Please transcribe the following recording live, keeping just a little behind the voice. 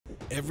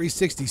Every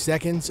 60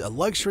 seconds, a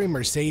luxury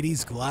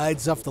Mercedes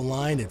glides off the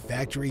line at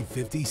Factory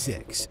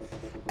 56.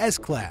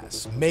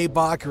 S-Class,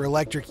 Maybach or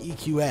electric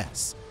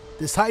EQS.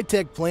 This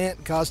high-tech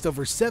plant cost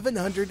over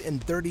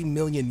 730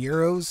 million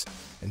euros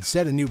and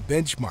set a new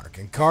benchmark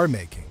in car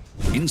making.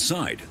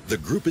 Inside, the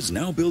group is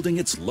now building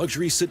its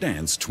luxury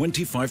sedans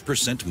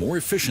 25% more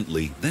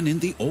efficiently than in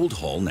the old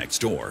hall next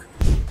door.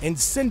 In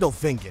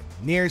Sindelfingen,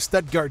 near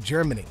Stuttgart,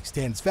 Germany,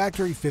 stands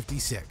Factory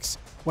 56,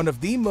 one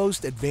of the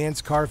most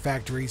advanced car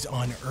factories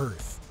on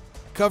Earth.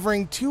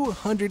 Covering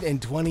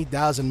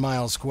 220,000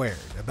 miles squared,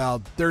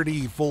 about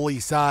 30 fully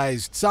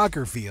sized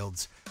soccer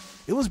fields,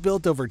 it was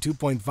built over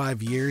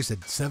 2.5 years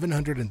at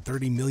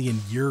 730 million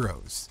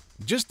euros.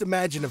 Just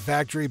imagine a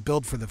factory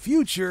built for the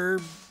future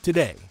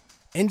today.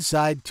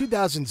 Inside,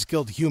 2,000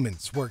 skilled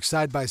humans work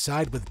side by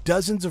side with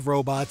dozens of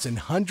robots and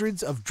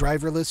hundreds of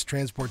driverless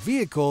transport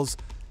vehicles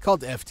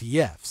called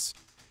FTFs.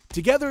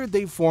 Together,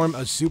 they form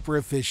a super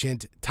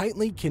efficient,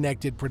 tightly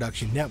connected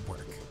production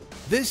network.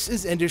 This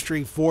is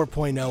Industry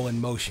 4.0 in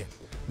motion.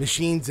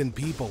 Machines and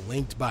people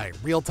linked by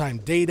real-time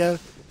data,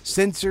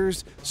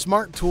 sensors,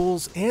 smart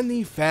tools, and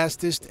the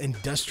fastest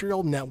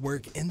industrial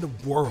network in the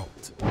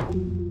world.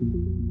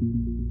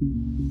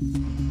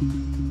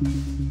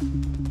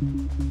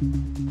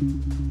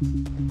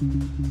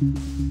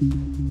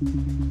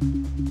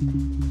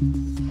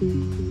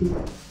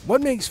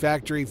 What makes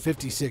Factory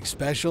 56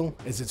 special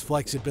is its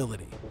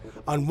flexibility.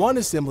 On one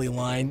assembly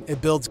line,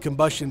 it builds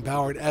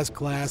combustion-powered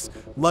S-Class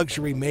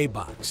luxury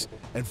Maybachs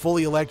and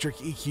fully electric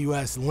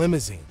EQS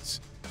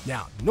limousines.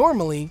 Now,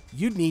 normally,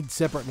 you'd need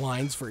separate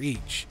lines for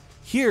each.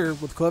 Here,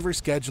 with clever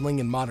scheduling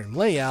and modern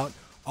layout,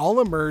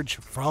 all emerge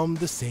from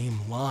the same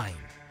line.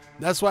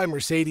 That's why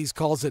Mercedes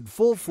calls it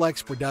full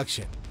flex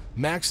production,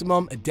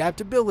 maximum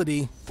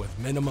adaptability with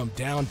minimum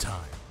downtime.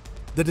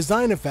 The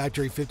design of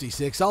Factory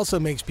 56 also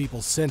makes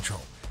people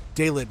central.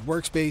 Daylit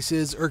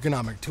workspaces,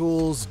 ergonomic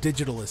tools,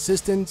 digital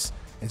assistants,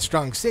 and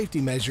strong safety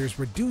measures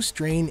reduce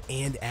strain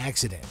and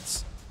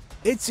accidents.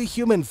 It's a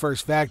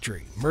human-first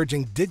factory,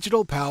 merging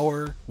digital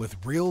power with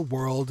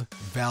real-world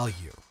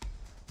value.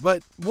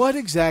 But what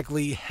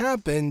exactly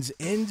happens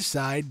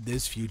inside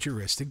this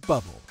futuristic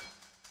bubble?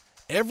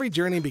 Every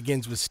journey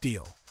begins with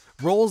steel.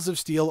 Rolls of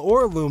steel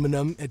or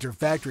aluminum enter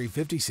Factory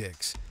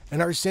 56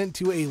 and are sent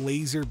to a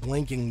laser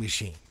blanking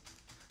machine.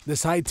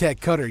 This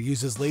high-tech cutter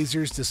uses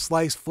lasers to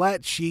slice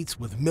flat sheets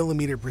with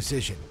millimeter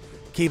precision,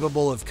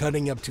 capable of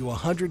cutting up to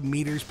 100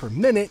 meters per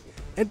minute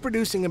and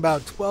producing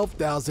about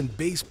 12,000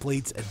 base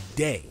plates a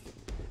day.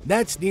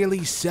 That's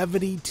nearly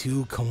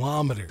 72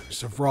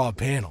 kilometers of raw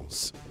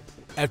panels.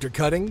 After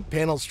cutting,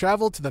 panels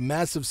travel to the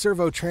massive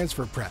servo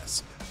transfer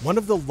press, one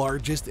of the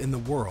largest in the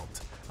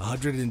world,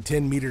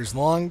 110 meters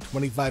long,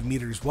 25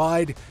 meters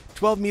wide,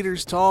 12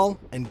 meters tall,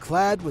 and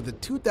clad with a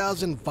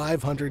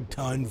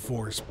 2,500-ton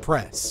force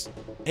press.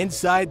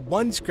 Inside,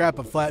 one scrap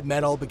of flat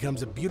metal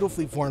becomes a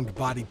beautifully formed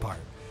body part.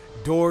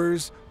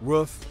 Doors,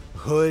 roof,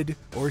 hood,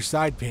 or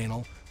side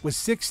panel with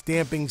 6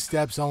 stamping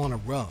steps all in a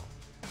row.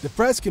 The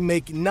press can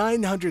make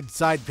 900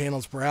 side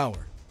panels per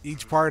hour,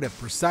 each part a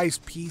precise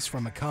piece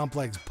from a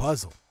complex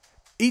puzzle.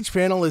 Each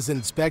panel is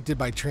inspected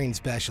by trained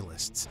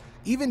specialists.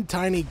 Even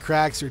tiny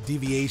cracks or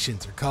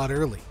deviations are caught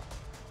early.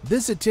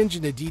 This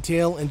attention to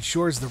detail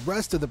ensures the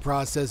rest of the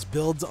process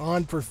builds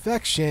on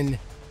perfection,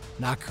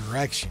 not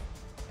correction.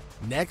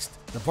 Next,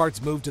 the parts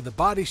move to the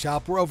body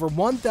shop where over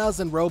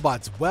 1,000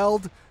 robots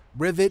weld,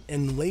 rivet,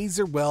 and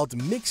laser weld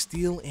mixed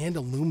steel and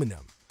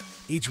aluminum.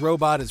 Each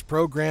robot is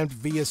programmed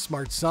via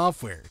smart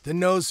software that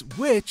knows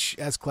which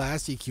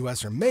S-Class,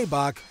 EQS, or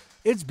Maybach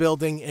it's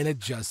building and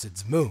adjusts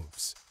its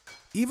moves.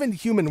 Even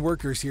human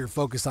workers here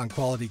focus on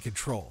quality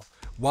control,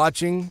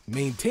 watching,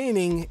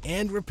 maintaining,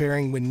 and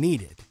repairing when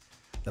needed.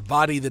 The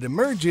body that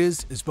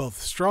emerges is both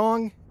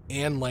strong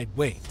and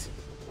lightweight.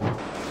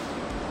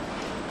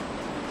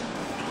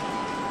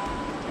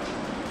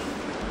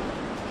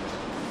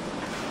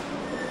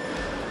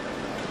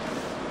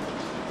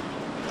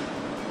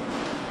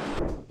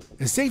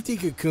 A safety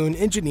cocoon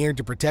engineered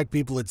to protect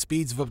people at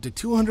speeds of up to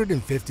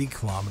 250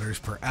 kilometers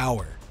per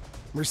hour.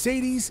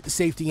 Mercedes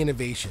safety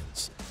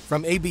innovations,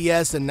 from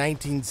ABS in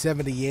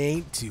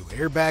 1978 to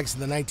airbags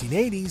in the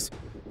 1980s,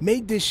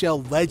 made this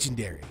shell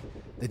legendary.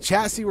 The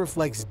chassis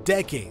reflects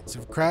decades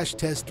of crash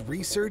test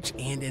research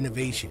and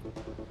innovation.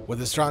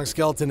 With a strong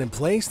skeleton in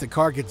place, the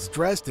car gets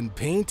dressed in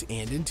paint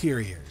and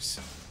interiors.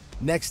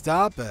 Next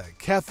up, a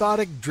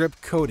cathodic drip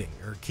coating,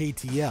 or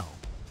KTL.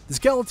 The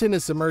skeleton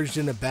is submerged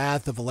in a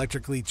bath of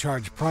electrically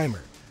charged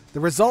primer. The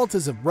result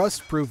is a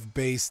rust-proof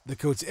base that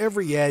coats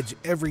every edge,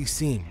 every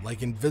seam,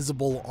 like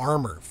invisible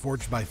armor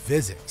forged by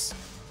physics.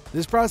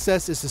 This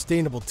process is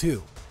sustainable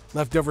too.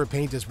 Leftover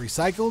paint is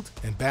recycled,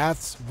 and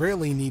baths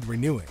rarely need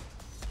renewing.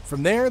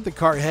 From there, the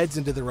car heads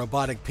into the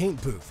robotic paint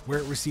booth, where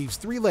it receives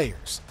 3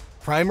 layers: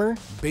 primer,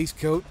 base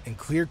coat, and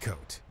clear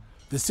coat.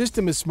 The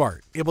system is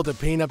smart, able to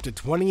paint up to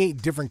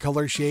 28 different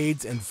color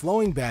shades and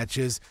flowing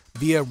batches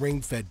via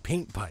ring-fed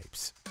paint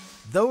pipes.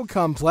 Though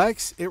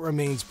complex, it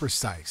remains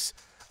precise.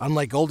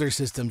 Unlike older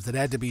systems that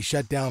had to be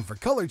shut down for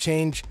color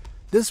change,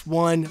 This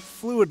one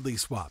fluidly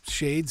swaps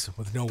shades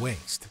with no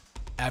waste.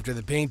 After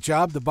the paint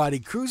job, the body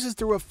cruises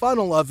through a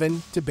funnel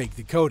oven to bake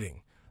the coating.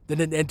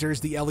 Then it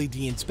enters the LED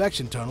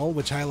inspection tunnel,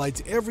 which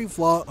highlights every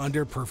flaw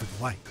under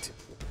perfect light.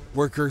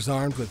 Workers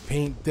armed with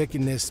paint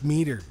thickness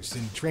meters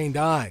and trained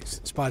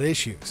eyes spot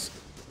issues.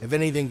 If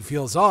anything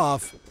feels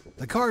off,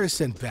 the car is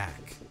sent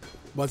back.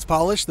 Once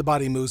polished, the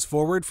body moves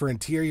forward for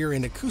interior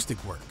and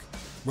acoustic work.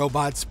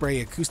 Robots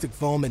spray acoustic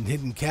foam in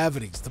hidden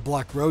cavities to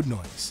block road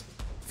noise.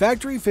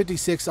 Factory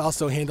 56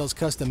 also handles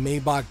custom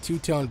Maybach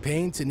two-tone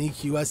paints and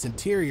EQS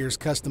interiors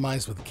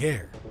customized with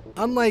care.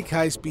 Unlike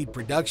high-speed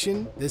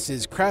production, this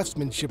is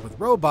craftsmanship with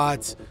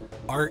robots,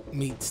 art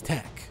meets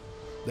tech.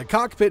 The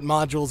cockpit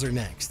modules are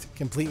next,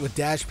 complete with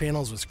dash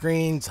panels with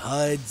screens,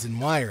 HUDs, and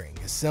wiring,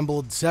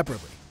 assembled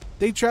separately.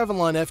 They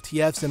travel on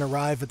FTFs and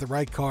arrive at the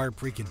right car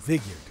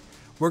pre-configured.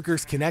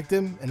 Workers connect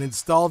them and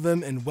install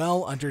them in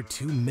well under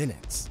 2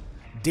 minutes.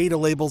 Data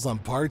labels on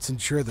parts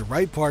ensure the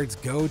right parts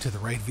go to the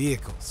right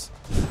vehicles.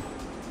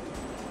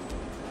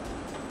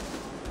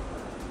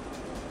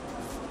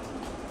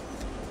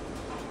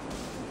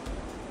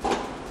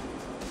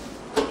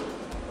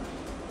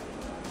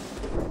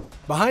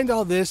 Behind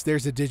all this,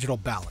 there's a digital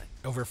ballot.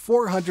 Over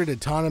 400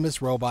 autonomous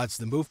robots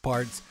that move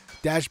parts,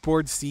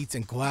 dashboards, seats,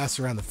 and glass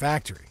around the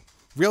factory.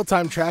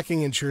 Real-time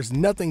tracking ensures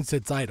nothing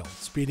sits idle,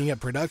 speeding up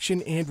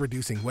production and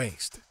reducing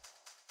waste.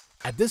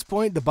 At this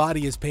point, the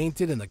body is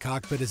painted and the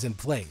cockpit is in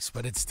place,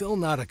 but it's still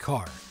not a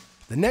car.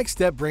 The next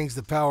step brings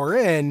the power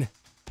in,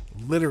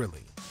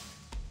 literally.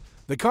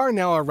 The car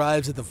now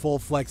arrives at the full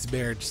flex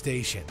barrage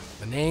station.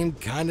 The name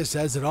kinda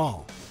says it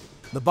all.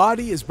 The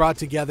body is brought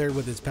together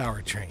with its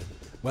powertrain.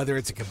 Whether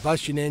it's a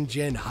combustion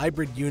engine,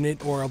 hybrid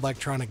unit, or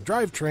electronic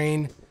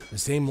drivetrain, the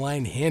same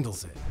line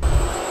handles it.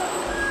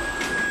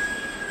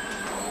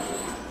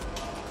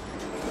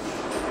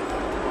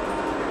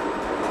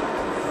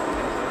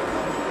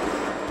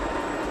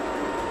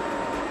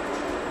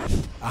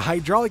 A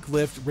hydraulic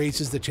lift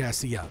raises the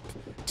chassis up.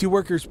 2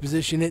 workers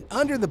position it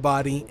under the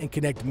body and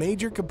connect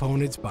major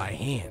components by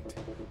hand.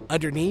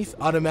 Underneath,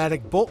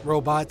 automatic bolt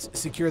robots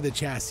secure the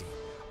chassis,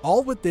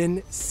 all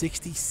within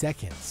 60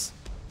 seconds.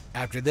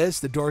 After this,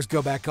 the doors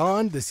go back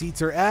on, the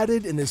seats are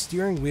added, and the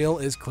steering wheel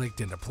is clicked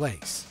into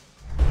place.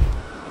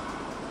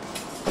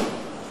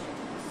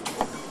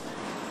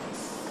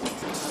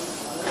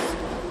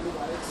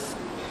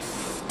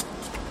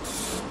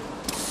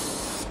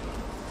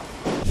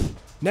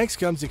 Next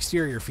comes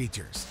exterior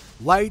features: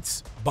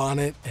 lights,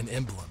 bonnet, and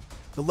emblem.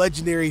 The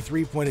legendary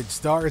 3-pointed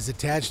star is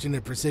attached in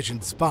a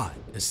precision spot,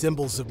 as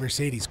symbols of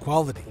Mercedes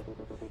quality.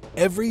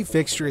 Every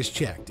fixture is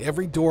checked,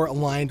 every door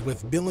aligned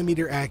with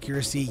millimeter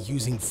accuracy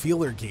using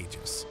feeler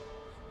gauges.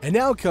 And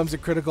now comes a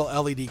critical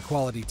LED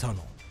quality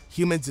tunnel.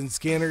 Humans and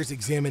scanners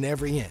examine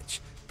every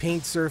inch: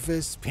 paint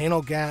surface,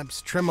 panel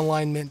gaps, trim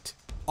alignment,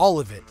 all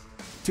of it,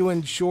 to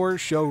ensure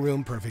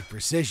showroom perfect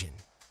precision.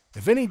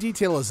 If any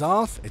detail is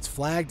off, it's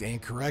flagged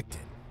and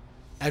corrected.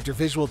 After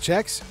visual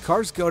checks,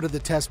 cars go to the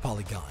test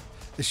polygon,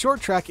 the short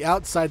track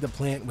outside the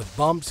plant with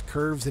bumps,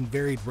 curves, and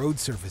varied road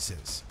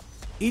surfaces.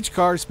 Each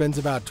car spends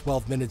about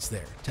 12 minutes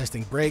there,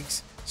 testing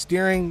brakes,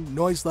 steering,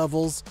 noise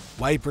levels,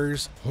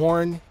 wipers,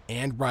 horn,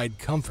 and ride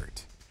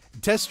comfort.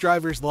 Test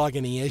drivers log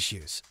any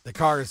issues. The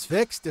car is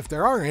fixed if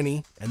there are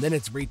any, and then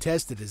it's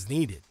retested as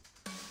needed.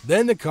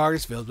 Then the car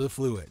is filled with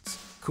fluids: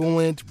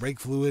 coolant,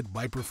 brake fluid,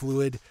 wiper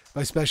fluid,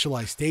 by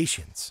specialized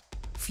stations.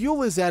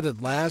 Fuel is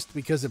added last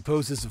because it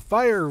poses a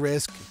fire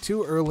risk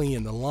too early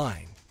in the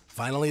line.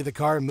 Finally, the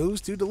car moves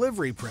to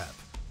delivery prep,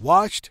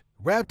 washed,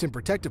 wrapped in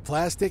protective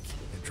plastic,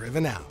 and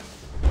driven out.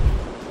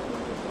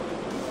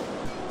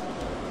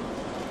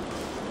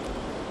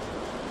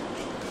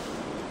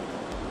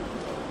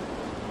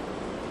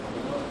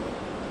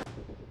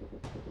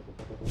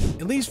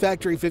 It leaves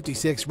Factory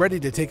 56 ready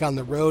to take on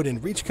the road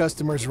and reach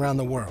customers around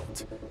the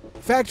world.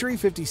 Factory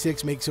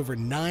 56 makes over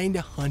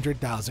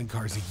 900,000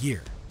 cars a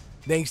year.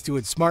 Thanks to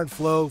its smart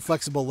flow,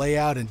 flexible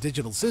layout, and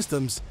digital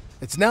systems,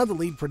 it's now the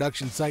lead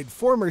production site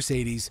for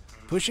Mercedes,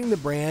 pushing the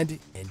brand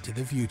into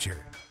the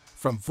future.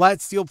 From flat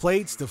steel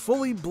plates to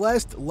fully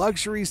blessed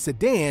luxury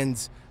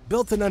sedans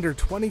built in under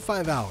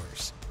 25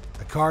 hours,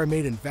 a car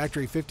made in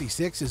Factory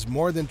 56 is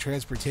more than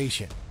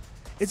transportation.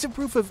 It's a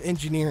proof of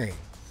engineering,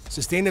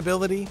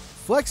 sustainability,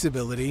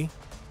 flexibility,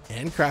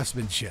 and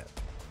craftsmanship.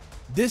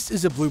 This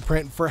is a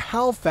blueprint for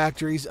how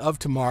factories of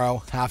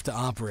tomorrow have to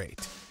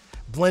operate,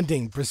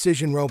 blending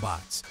precision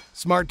robots,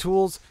 smart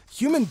tools,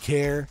 human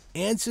care,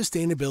 and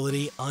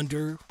sustainability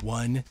under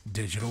one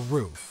digital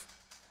roof.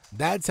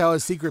 That's how a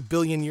secret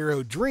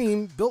billion-euro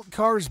dream built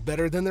cars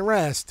better than the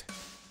rest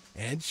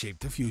and shaped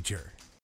the future.